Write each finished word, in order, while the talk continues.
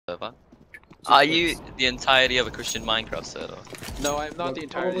Are you the entirety of a Christian Minecraft server? No, I'm not the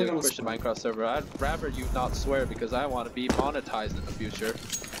entirety probably of a gonna Christian swear. Minecraft server. I'd rather you not swear because I want to be monetized in the future.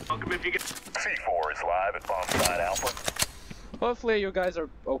 Welcome if you get. C4 is live at bomb site Alpha. Hopefully you guys are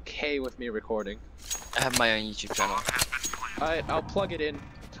okay with me recording. I have my own YouTube channel. I'll plug it in.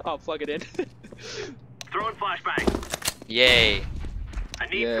 I'll plug it in. Throwing flashbang. Yay! I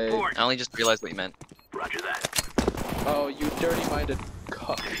need Yay. support. I only just realized what you meant. Roger that. Oh, you dirty-minded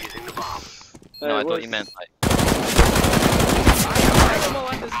cock. Defusing the bomb. No, I thought you meant like. I'm terrible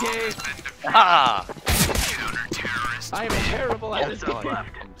at this game. Ah! I am terrible at Oh this god. game.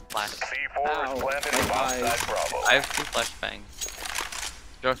 Flash. C4 Ow. is planted at bomb Bye. site Bravo. I have 2 flashbang.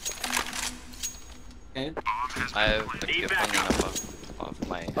 Sure. And I have a good phone number of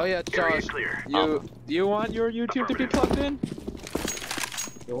my. Oh yeah, Area Josh. clear. You want your YouTube to be plugged in?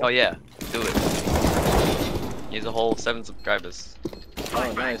 Oh yeah, do it. He's a whole 7 subscribers. Oh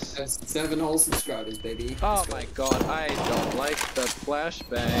nice. that's 7 whole subscribers, baby. Oh my god, I don't like the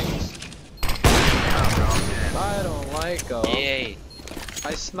flashbangs. I don't like them. Yay!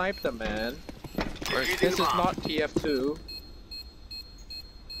 I sniped a man. Where's This is not TF2.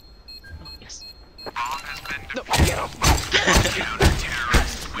 Yes. No, get off me!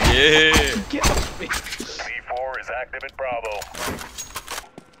 Yeah! Get off me! C4 is active at Bravo.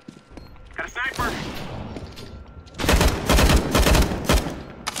 Got a sniper.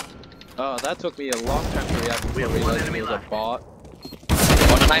 Oh, that took me a long time to react before We have one realizing enemy he was a left. bot.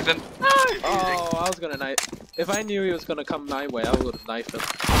 Wanna knife him? Oh, I was gonna knife. If I knew he was gonna come my way, I would have knifed him.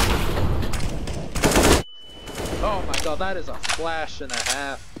 Oh my god, that is a flash and a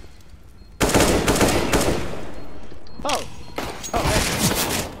half. Oh! Oh,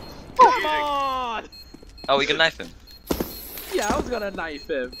 hey. Come on! Oh, we can knife him. Yeah, I was gonna knife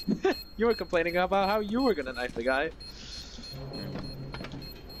him. You were complaining about how you were gonna knife the guy.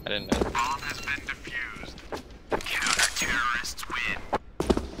 I didn't know.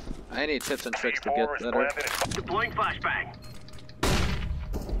 I need tips and tricks to get C4 is better. planted at Deploying flashbang.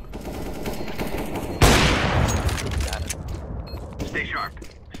 Got it. Stay sharp.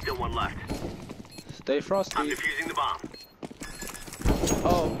 Still one left. Stay I'm frosty. defusing the bomb.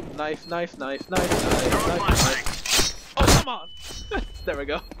 Oh, knife, knife, knife, knife, knife, Throwing knife, flashbang. knife. Oh, come on! There we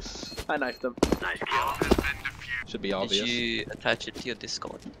go. I knifed him. Nice kill. Should be Did obvious. you attach it to your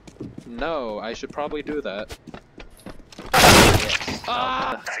Discord? No, I should probably do that. Yes.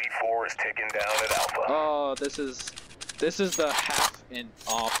 Ah! C4 is taken down at Alpha. Oh, this is the half in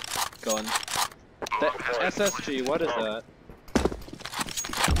off gun. The SSG, what is that?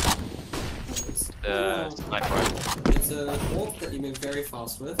 Sniper rifle. It's a wolf that you move very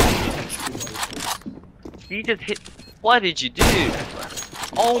fast with. You just hit. What did you do?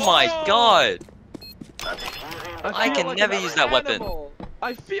 Oh my god! I feel can like never an use that weapon. animal.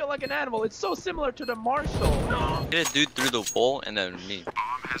 I feel like an animal. It's so similar to the Marshall. Hit a dude through the wall and then me.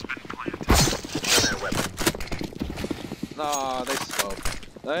 Nah, they slow.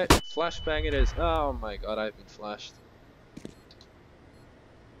 Right, flashbang it is. Oh my god, I've been flashed.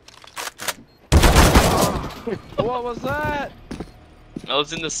 What was that? I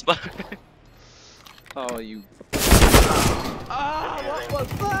was in the spot. Oh, you. Ah, what was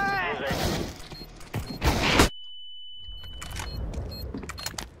that?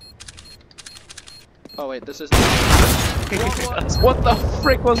 Oh wait, this is. What the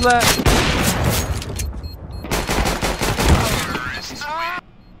frick was that?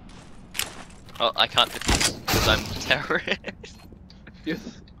 Oh, I can't defuse because I'm a terrorist.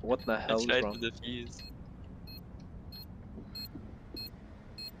 What the I hell is tried wrong? to defuse.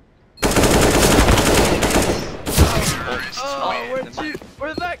 Oh,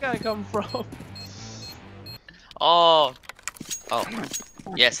 where'd that guy come from? Oh! Oh.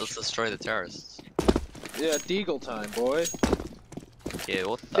 Yes, let's destroy the terrorists. Yeah, Deagle time, boy. Yeah,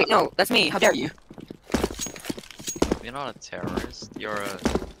 what the? Wait, no, that's me. How dare you? You're not a terrorist. You're a.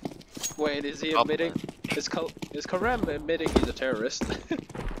 Wait, is he Goblin. admitting? Is Karem admitting he's a terrorist?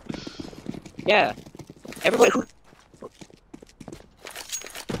 Yeah. Everybody who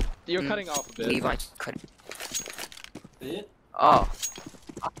You're cutting off a bit. believe I could. Bit? Oh.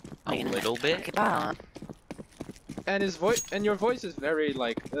 A little bit. Okay, bye. And his voice, and your voice is very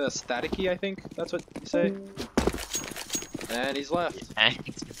like staticky. I think that's what you say. And he's left. And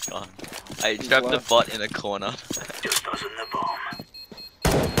it's gone. I He's trapped the left. bot in a corner. Just us and the bomb.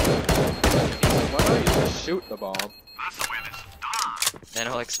 Why don't you just shoot the bomb? Then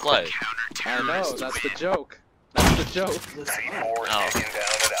it'll explode. I know, that's the joke. That's the joke. C4 is Oh. taken down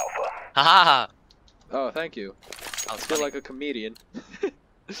at Alpha. Haha! Oh, thank you. I was I feel funny. like a comedian. Deploying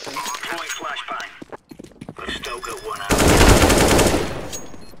flashbang. Let's stoke at 1 hour.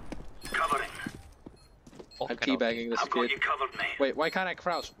 Covering. I'm teabagging this I've got kid. you covered, mate. Wait, why can't I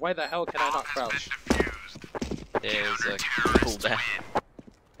crouch? Why the hell can I not crouch? There's a cooldown.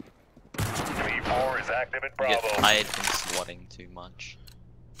 C4 is active at You get Bravo. tired from swatting too much.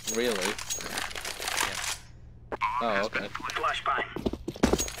 Really? Oh, okay. Flashbang.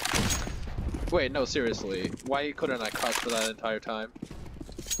 Wait, no, seriously. Why couldn't I crouch for that entire time?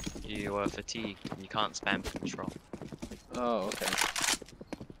 You are fatigued. You can't spam control. Oh, okay.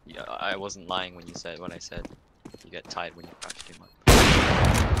 Yeah, I wasn't lying when I said you get tired when you crouch too much.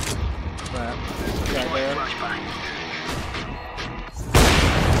 Right. Right there. Flashbang.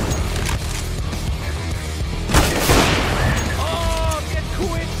 Oh, get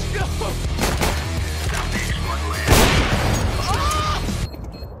quick, go! That makes one left.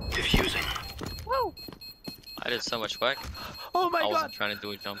 Diffusing. I did so much work. Oh my I god! wasn't trying to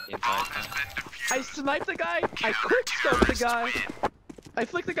do a jump the entire time. I sniped the guy, I quick scoped the guy, I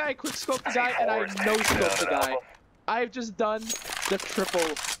flicked the guy, I quick scoped the guy, and I no scoped the guy. I've just done the triple.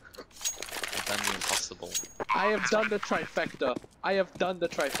 I've done the impossible. I have done the trifecta. I have done the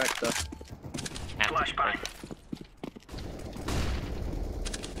trifecta. Flashbang.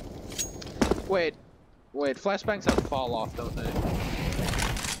 Wait, flashbangs have fall off, don't they?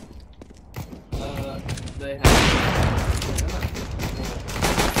 They have.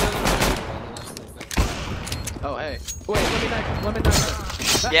 Oh hey. Wait, let me knife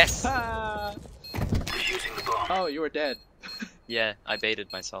him. Yes! Ah. Diffusing the bomb. Oh, you were dead. Yeah, I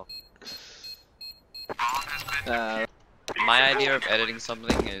baited myself. Uh, My idea of editing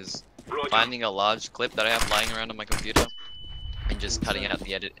something is Roger. finding a large clip that I have lying around on my computer and just cutting out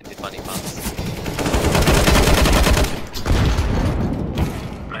the edit into funny parts.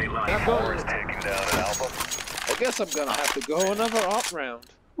 Right line. I'm C4 going. is taken down at Alpha. I guess I'm gonna have to go another op round.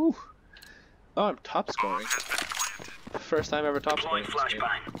 Whew. Oh, I'm top scoring. First time ever top Deploying scoring. in this game.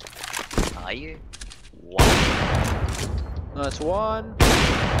 flashbang. Are you? One. That's one.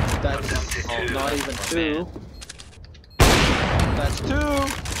 That's Oh, not even oh, two. man. That's two.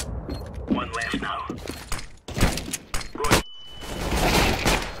 One left now. Roger.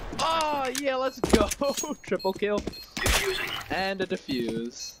 Oh yeah, let's go. Triple kill Diffusing. and a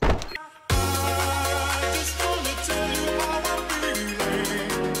defuse.